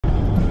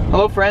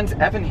Hello friends,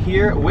 Evan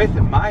here with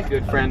my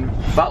good friend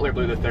Butler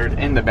Blue III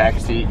in the back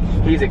seat.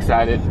 He's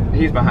excited,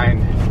 he's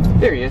behind,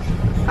 there he is,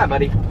 hi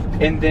buddy.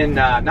 And then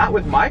not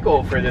with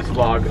Michael for this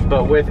vlog,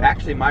 but with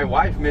actually my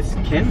wife, Miss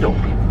Kendall.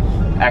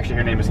 Actually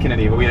her name is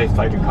Kennedy, but we just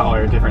like to call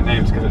her different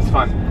names because it's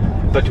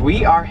fun. But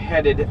we are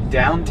headed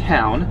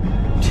downtown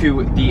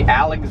to the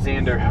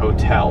Alexander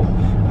Hotel.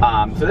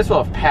 So this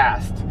will have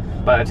passed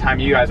by the time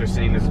you guys are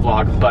seeing this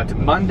vlog, but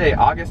Monday,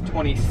 August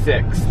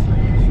 26th,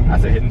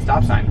 that's a hidden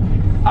stop sign.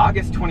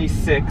 August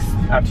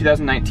 26th of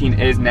 2019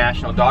 is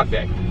National Dog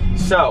Day.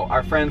 So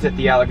our friends at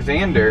the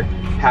Alexander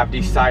have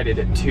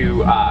decided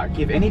to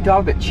give any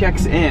dog that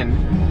checks in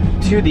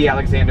to the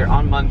Alexander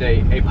on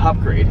Monday a pup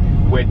grade,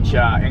 which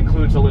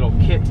includes a little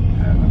kit,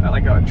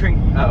 like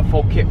a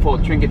full kit full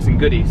of trinkets and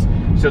goodies.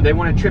 So they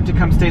want a trip to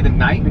come stay the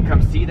night and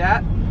come see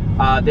that.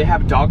 They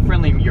have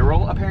dog-friendly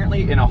mural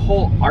apparently in a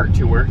whole art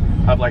tour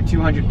of like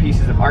 200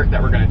 pieces of art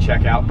that we're gonna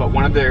check out, but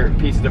one of their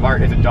pieces of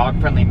art is a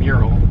dog-friendly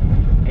mural.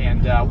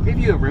 And we'll give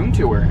you a room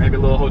tour, maybe a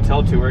little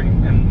hotel tour,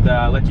 and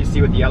let you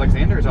see what the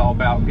Alexander is all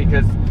about,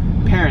 because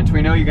parents,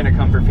 we know you're gonna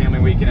come for family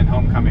weekend and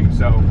homecoming,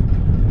 so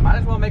might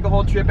as well make a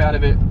whole trip out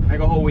of it,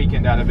 make a whole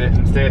weekend out of it,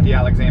 and stay at the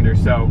Alexander.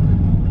 So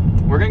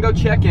we're gonna go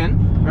check in,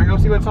 we're gonna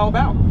go see what it's all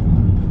about.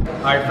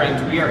 All right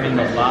friends, we are in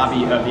the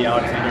lobby of the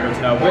Alexander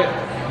Hotel with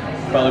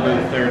Butler Blue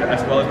III,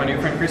 as well as my new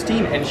friend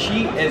Christine, and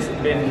she has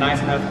been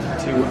nice enough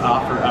to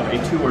offer up a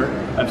tour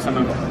of some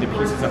of the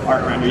pieces of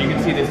art around here. You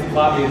can see this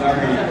lobby is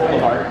already full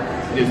of art.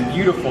 It is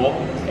beautiful,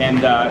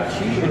 and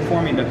she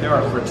informed me that there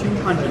are over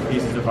 200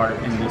 pieces of art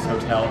in this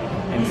hotel,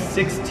 and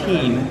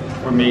 16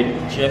 were made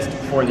just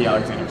for the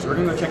Alexander. So we're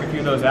gonna go check a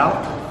few of those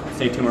out.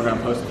 Stay tuned, we're gonna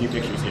post a few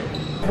pictures here.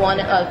 One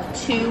of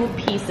two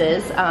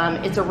pieces,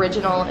 its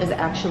original is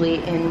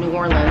actually in New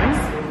Orleans,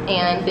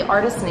 and the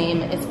artist's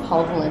name is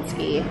Paul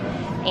Valinsky.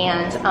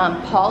 And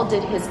Paul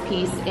did his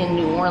piece in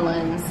New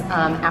Orleans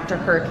after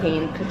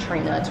Hurricane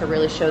Katrina to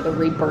really show the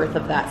rebirth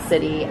of that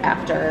city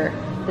after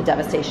the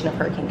devastation of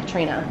Hurricane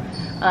Katrina.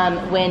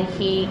 When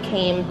he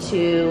came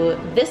to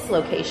this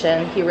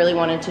location, he really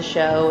wanted to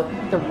show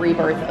the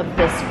rebirth of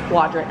this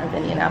quadrant of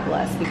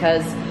Indianapolis,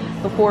 because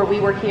before we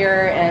were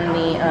here and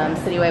the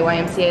Cityway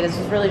YMCA, this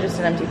was really just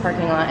an empty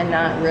parking lot and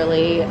not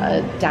really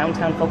a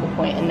downtown focal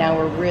point, and now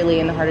we're really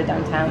in the heart of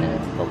downtown and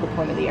it's a focal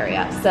point of the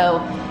area.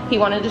 So he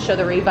wanted to show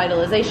the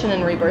revitalization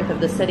and rebirth of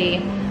the city.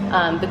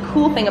 The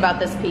cool thing about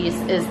this piece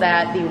is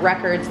that the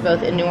records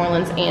both in New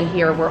Orleans and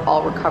here were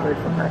all recovered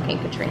from Hurricane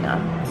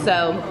Katrina.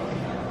 So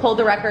pulled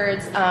the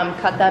records,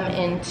 cut them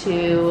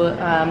into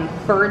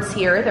birds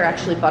here. They're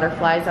actually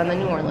butterflies on the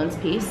New Orleans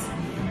piece.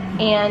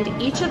 And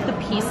each of the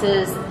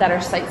pieces that are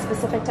site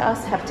specific to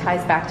us have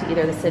ties back to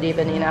either the city of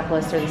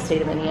Indianapolis or the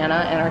state of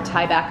Indiana. And our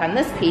tie back on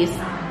this piece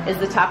is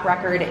the top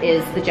record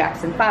is the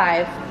Jackson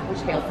 5, which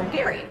hailed from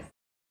Gary.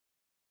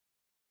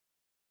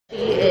 She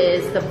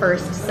is the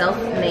first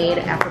self-made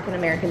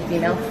African-American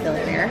female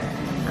billionaire.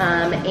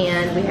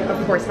 And we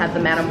of course have the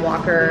Madam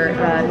Walker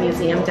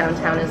Museum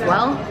downtown as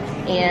well.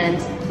 And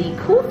the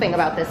cool thing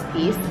about this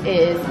piece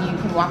is you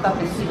can walk up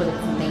and see what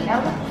it's made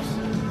out of.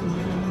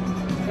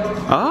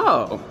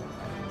 Oh.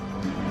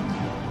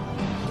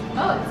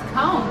 Oh, it's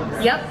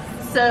combs. Yep.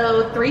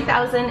 So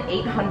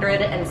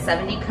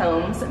 3,870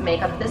 combs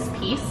make up this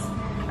piece.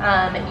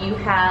 You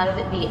have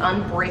the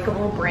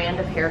Unbreakable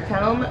brand of hair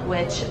comb,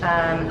 which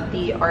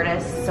the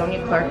artist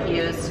Sonia Clark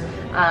used,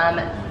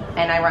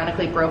 and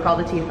ironically broke all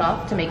the teeth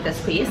off to make this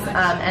piece.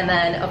 And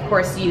then, of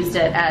course, used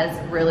it as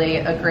really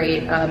a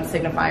great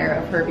signifier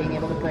of her being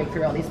able to break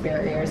through all these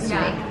barriers to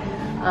make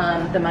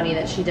the money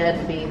that she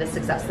did be the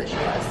success that she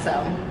was.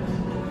 So,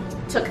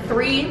 took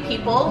 3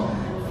 people,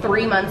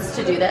 3 months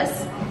to do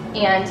this.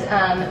 And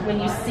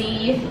when you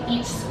see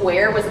each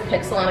square was a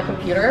pixel on a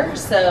computer,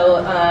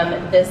 so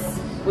this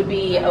would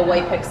be a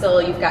white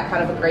pixel, you've got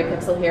kind of a gray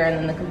pixel here, and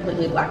then the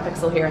completely black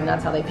pixel here, and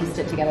that's how they pieced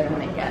it together to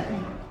make it.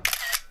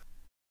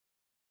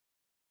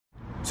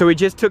 So we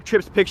just took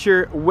Tripp's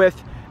picture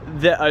with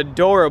the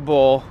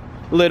adorable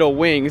little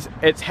wings.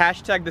 It's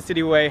hashtag the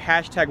Cityway,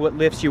 hashtag what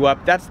lifts you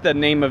up. That's the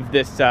name of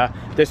this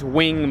this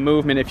wing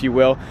movement, if you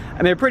will.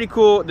 And they're pretty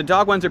cool. The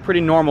dog ones are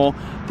pretty normal.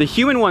 The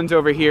human ones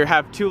over here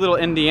have 2 little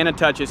Indiana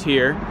touches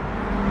here.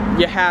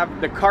 You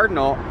have the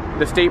cardinal,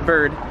 the state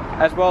bird,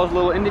 as well as a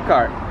little Indy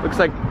car. Looks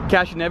like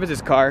Cashew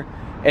Nevis' car.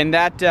 And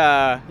that,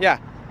 yeah,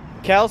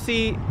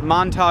 Kelsey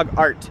Montag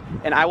art.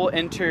 And I will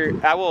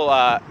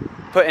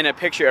put in a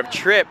picture of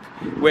Tripp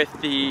with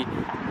the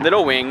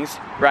little wings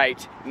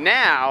right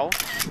now.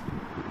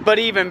 But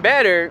even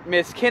better,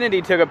 Miss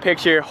Kennedy took a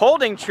picture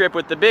holding Tripp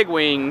with the big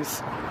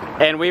wings,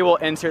 and we will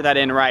insert that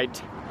in right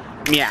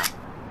meow.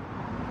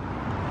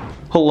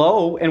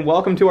 Hello and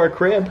welcome to our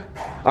crib.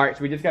 All right,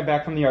 so we just got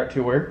back from the art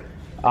tour.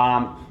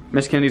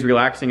 Miss Kennedy's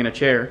relaxing in a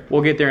chair.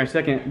 We'll get there in a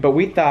second, but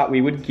we thought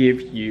we would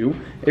give you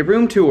a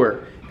room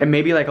tour and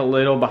maybe like a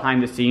little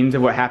behind the scenes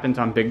of what happens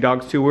on Big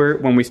Dog's tour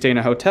when we stay in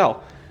a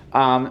hotel.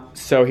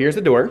 So here's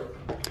the door.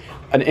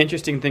 An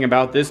interesting thing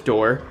about this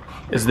door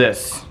is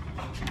this.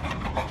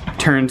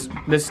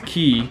 This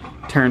key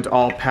turns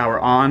all power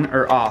on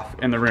or off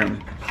in the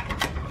room.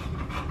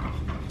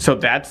 So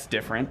that's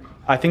different.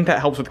 I think that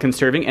helps with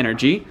conserving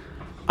energy.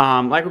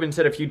 Like we've been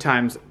said a few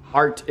times,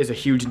 art is a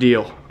huge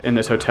deal in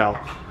this hotel.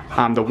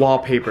 The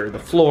wallpaper, the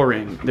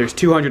flooring, there's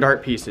 200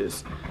 art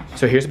pieces.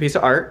 So here's a piece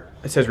of art.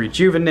 It says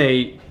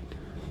rejuvenate,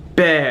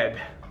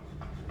 bed,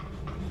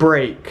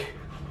 break.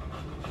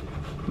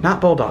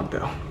 Not bulldog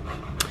though.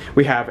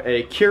 We have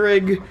a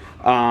Keurig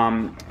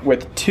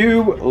with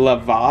 2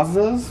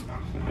 lavazas.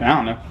 I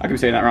don't know, I could be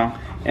saying that wrong.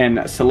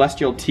 And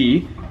celestial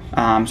tea.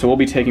 So we'll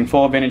be taking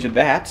full advantage of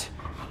that.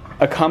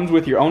 It comes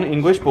with your own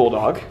English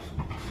bulldog.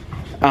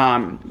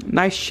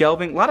 Nice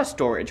shelving, a lot of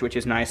storage, which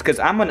is nice because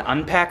I'm an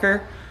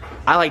unpacker.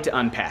 I like to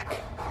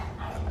unpack.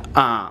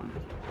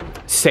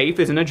 Safe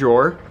is in a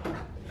drawer,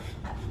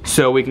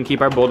 so we can keep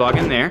our bulldog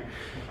in there.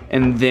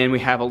 And then we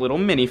have a little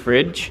mini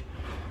fridge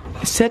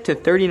set to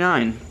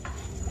 39.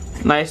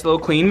 Nice little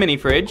clean mini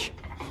fridge.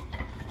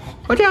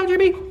 Watch out,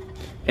 Jimmy.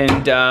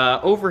 And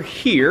over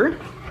here,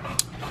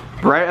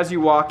 right as you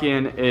walk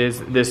in,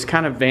 is this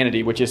kind of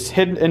vanity, which is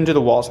hidden into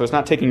the wall, so it's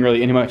not taking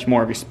really any much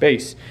more of your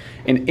space.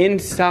 And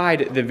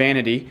inside the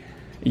vanity,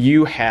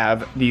 you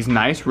have these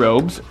nice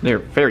robes. They're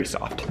very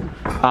soft.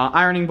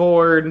 Ironing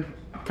board,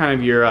 kind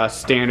of your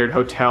standard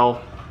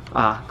hotel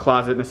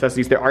closet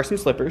necessities. There are some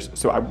slippers,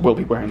 so I will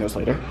be wearing those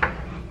later.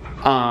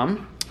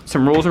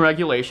 Some rules and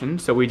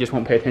regulations, so we just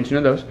won't pay attention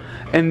to those.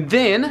 And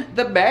then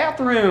the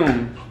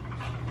bathroom.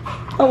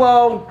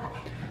 Hello.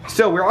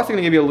 So we're also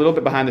gonna give you a little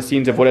bit behind the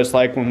scenes of what it's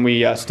like when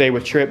we stay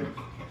with Trip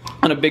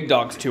on a Big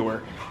Dogs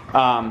tour.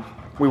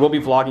 We will be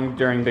vlogging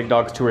during Big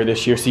Dogs tour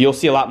this year, so you'll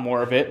see a lot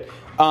more of it.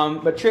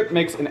 But Trip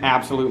makes an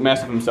absolute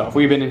mess of himself.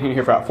 We've been in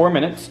here for about 4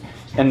 minutes,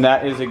 and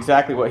that is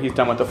exactly what he's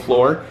done with the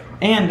floor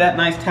and that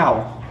nice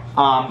towel.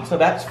 So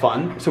that's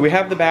fun. So we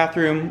have the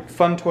bathroom,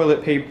 fun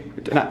toilet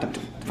paper, not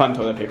fun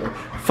toilet paper,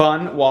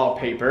 fun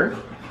wallpaper.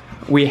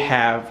 We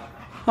have,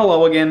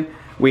 hello again,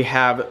 we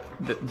have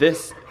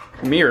this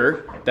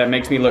mirror that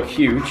makes me look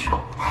huge.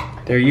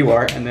 There you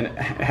are, and then it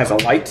has a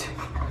light.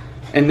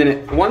 And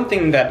then one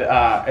thing that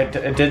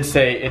it did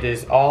say, it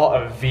is all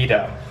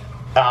Aveda.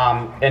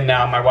 And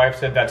now my wife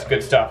said that's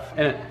good stuff.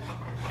 And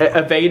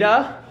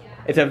Aveda,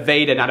 it's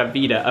Aveda, not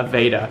Aveda,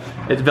 Aveda.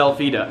 It's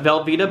Velveeta.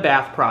 Velveeta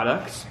bath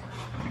products.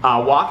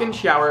 Walk-in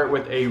shower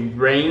with a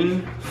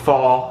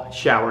rainfall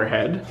shower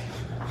head.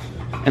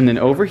 And then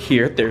over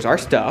here, there's our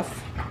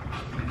stuff.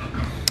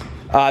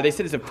 They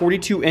said it's a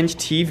 42-inch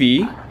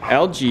TV,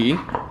 LG,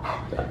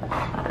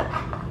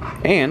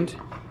 and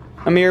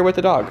a mirror with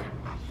a dog.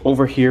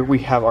 Over here, we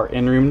have our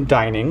in-room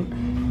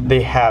dining.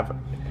 They have,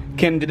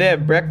 do they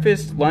have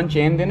breakfast, lunch,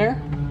 and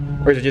dinner?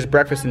 Or is it just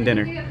breakfast and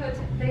dinner?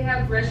 They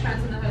have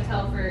restaurants in the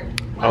hotel for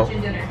lunch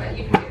and dinner, but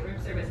you can get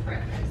room service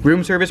breakfast.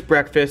 Room service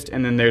breakfast,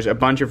 and then there's a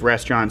bunch of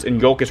restaurants,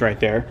 and Yolk is right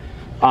there.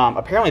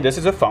 Apparently this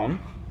is a phone,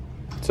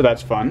 so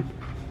that's fun.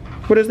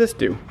 What does this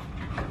do?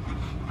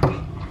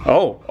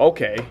 Oh,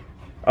 okay.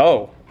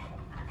 Oh.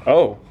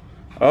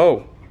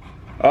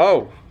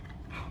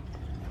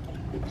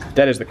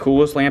 That is the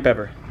coolest lamp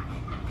ever.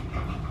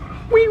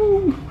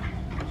 Whee!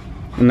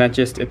 And it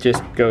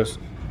just goes,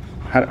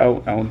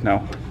 oh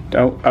no.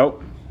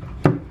 Oh.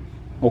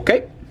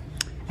 Okay.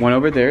 One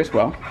over there as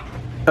well.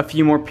 A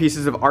few more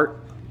pieces of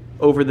art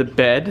over the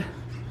bed.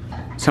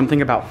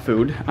 Something about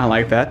food, I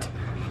like that.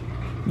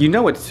 You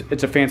know it's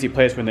a fancy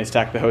place when they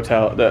stack the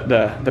hotel,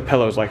 the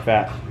pillows like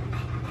that.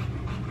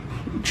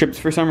 Trips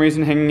for some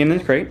reason hanging in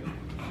this crate.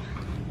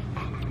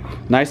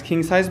 Nice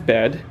king size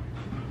bed.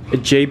 A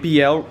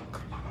JBL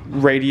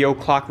radio,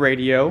 clock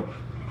radio.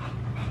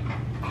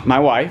 My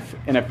wife.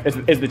 And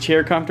is the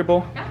chair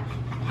comfortable? Yeah,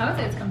 I would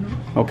say it's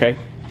comfortable. Okay.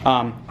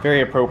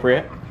 Very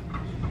appropriate.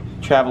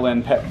 Travel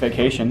and pet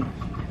vacation.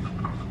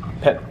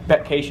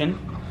 Petcation.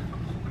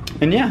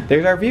 And yeah,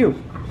 there's our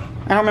view.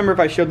 I don't remember if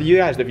I showed you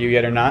guys the view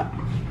yet or not.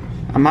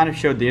 I might have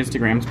showed the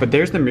Instagrams, but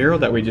there's the mural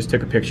that we just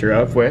took a picture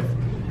of with.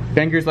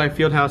 Bankers Life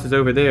Fieldhouse is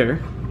over there.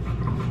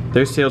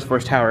 There's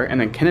Salesforce Tower,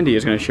 and then Kennedy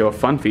is going to show a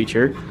fun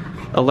feature,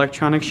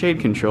 electronic shade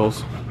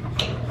controls.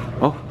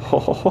 Oh, ho,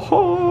 ho, ho,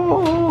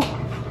 ho.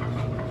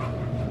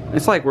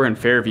 It's like we're in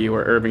Fairview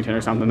or Irvington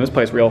or something. This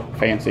place real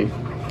fancy.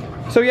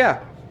 So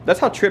yeah, that's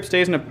how Trip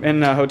stays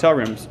in hotel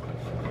rooms.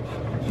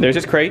 There's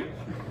his crate.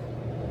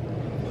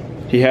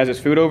 He has his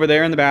food over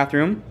there in the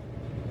bathroom.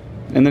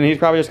 And then he's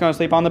probably just going to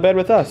sleep on the bed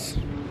with us.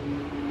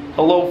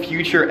 Hello,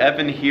 future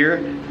Evan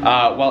here.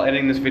 While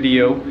editing this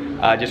video,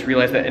 just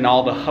realized that in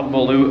all the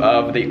hubbaloo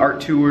of the art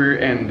tour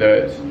and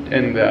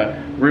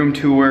the room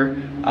tour,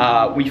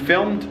 we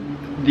filmed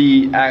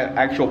the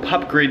actual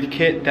pup grade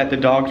kit that the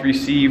dogs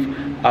receive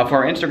for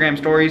our Instagram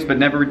stories, but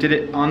never did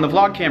it on the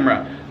vlog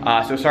camera.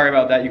 So sorry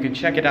about that. You can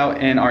check it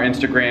out in our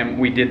Instagram.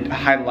 We did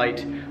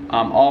highlight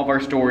all of our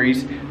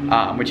stories,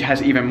 which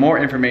has even more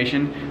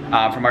information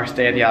from our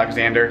stay at the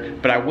Alexander.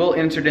 But I will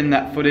insert in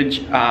that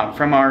footage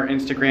from our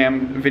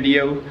Instagram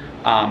video,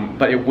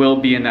 but it will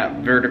be in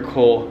that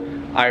vertical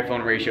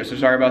iPhone ratio. So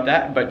sorry about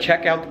that, but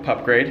check out the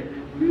pup grade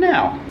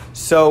now.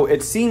 So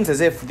it seems as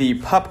if the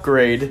pup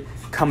grade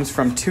comes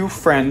from two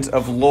friends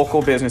of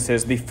local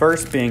businesses. The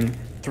first being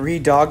 3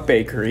 Dog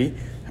Bakery,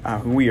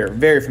 who we are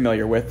very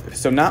familiar with.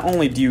 So not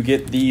only do you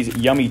get these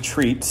yummy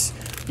treats,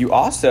 you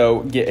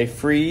also get a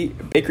free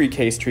bakery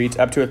case treats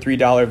up to a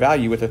 $3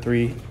 value with a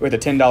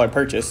 $10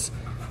 purchase.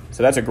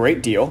 So that's a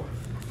great deal.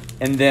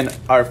 And then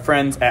our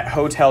friends at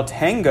Hotel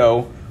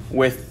Tango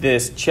with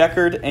this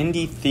checkered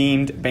Indy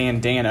themed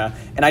bandana.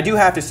 And I do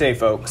have to say,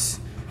 folks,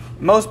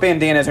 most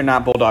bandanas are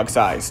not bulldog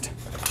sized.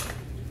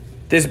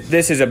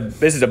 This is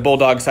a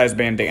bulldog sized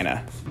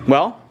bandana.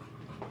 Well,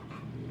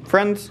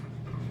 friends,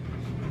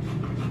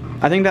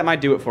 I think that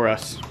might do it for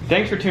us.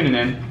 Thanks for tuning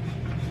in.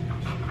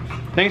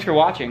 Thanks for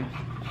watching.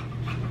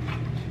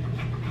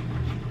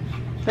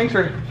 Thanks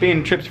for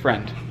being Trip's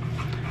friend.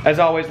 As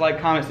always,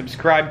 like, comment,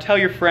 subscribe, tell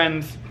your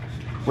friends.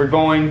 We're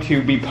going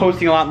to be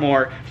posting a lot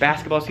more.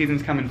 Basketball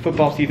season's coming,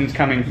 football season's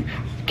coming.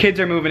 Kids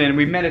are moving in.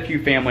 We've met a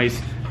few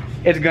families.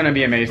 It's gonna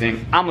be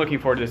amazing. I'm looking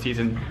forward to the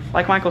season.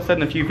 Like Michael said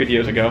in a few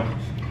videos ago,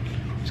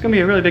 it's gonna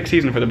be a really big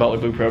season for the Butler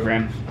Blue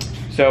program.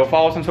 So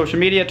follow us on social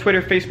media,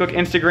 Twitter, Facebook,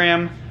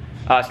 Instagram,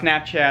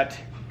 Snapchat.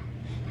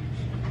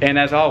 And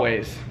as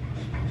always,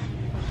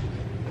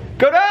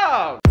 go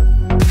Dogs!